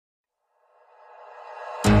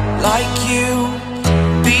like you,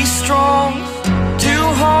 be strong to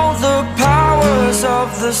hold the powers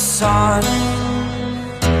of the sun.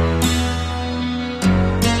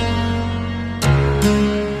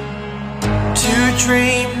 To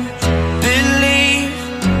dream, believe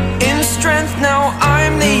in strength. Now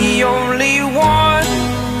I'm the only one,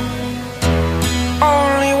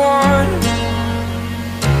 only one.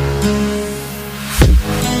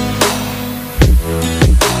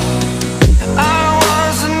 I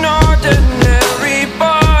was an ordinary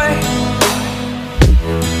boy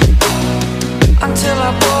until I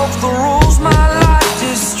broke the rules. My life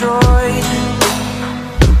destroyed,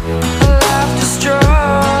 a life destroyed.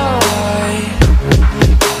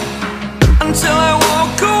 Until I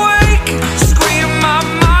woke awake, scream my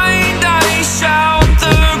mind, I shout,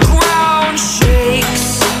 the ground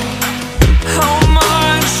shakes. How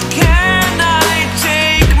much can I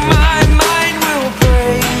take? My mind will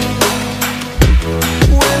break.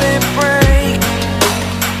 Will it break?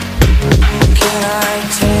 Can I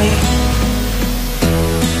take?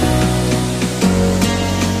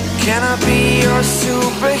 Can I be your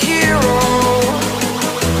superhero?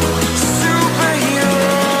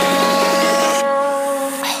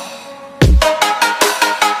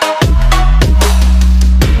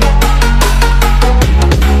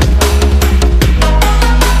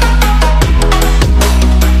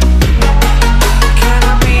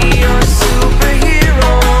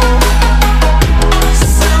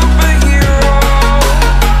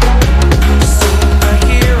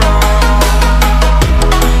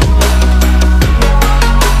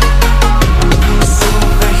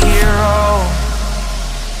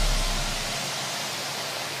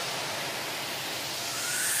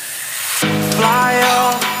 Fly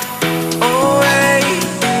away.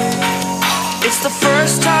 It's the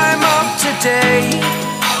first time of today.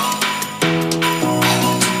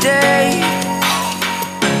 Today.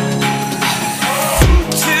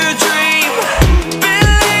 To dream,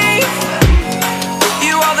 believe.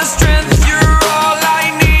 You are the strength, you're all I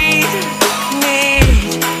need.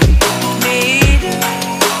 Need.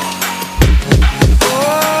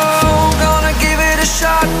 Oh, gonna give it a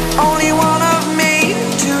shot. Only one of me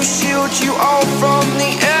to shield you all from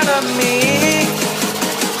the enemy.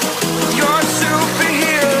 You're a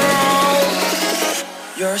superhero.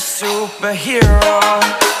 You're a superhero.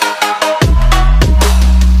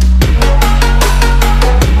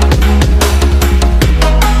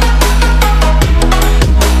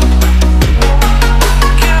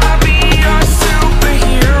 Can I be your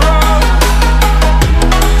superhero?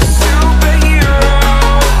 Superhero.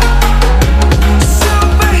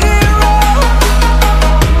 Superhero.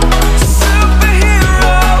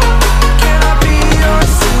 Superhero. Can I be your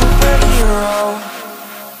superhero?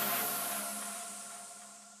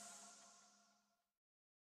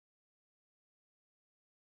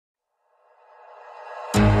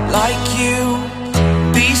 Like you,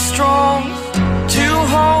 be strong to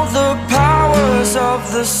hold the powers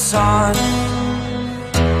of the sun.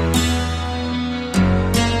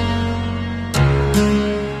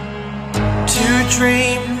 To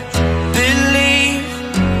dream, believe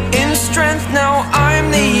in strength. Now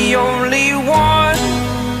I'm the only one,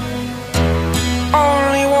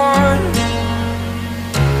 only one.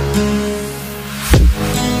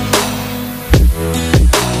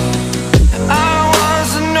 I was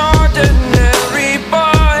an ordinary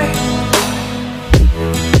boy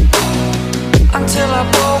until I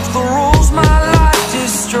broke the rules. My life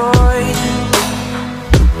destroyed,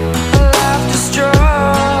 a life destroyed.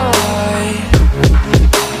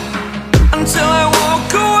 Until I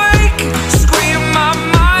woke awake, scream my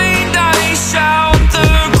mind, I shout.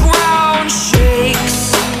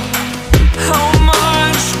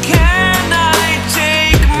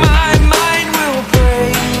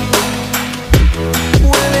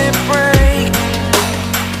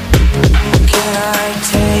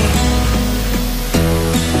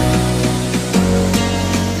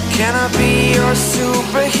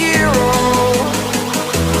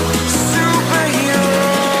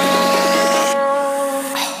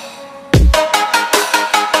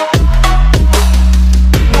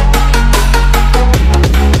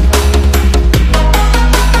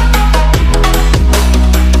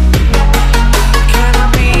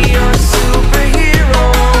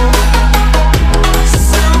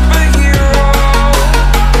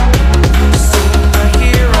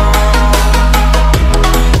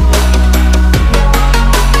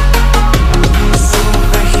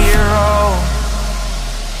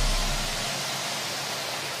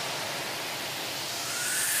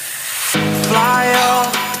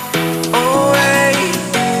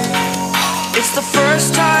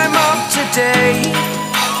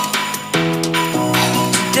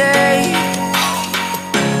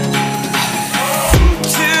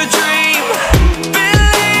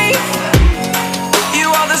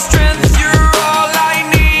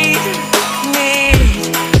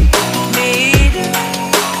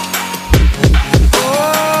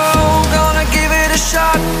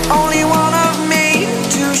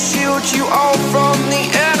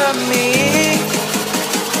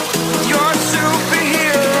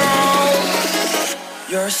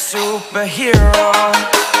 superhero.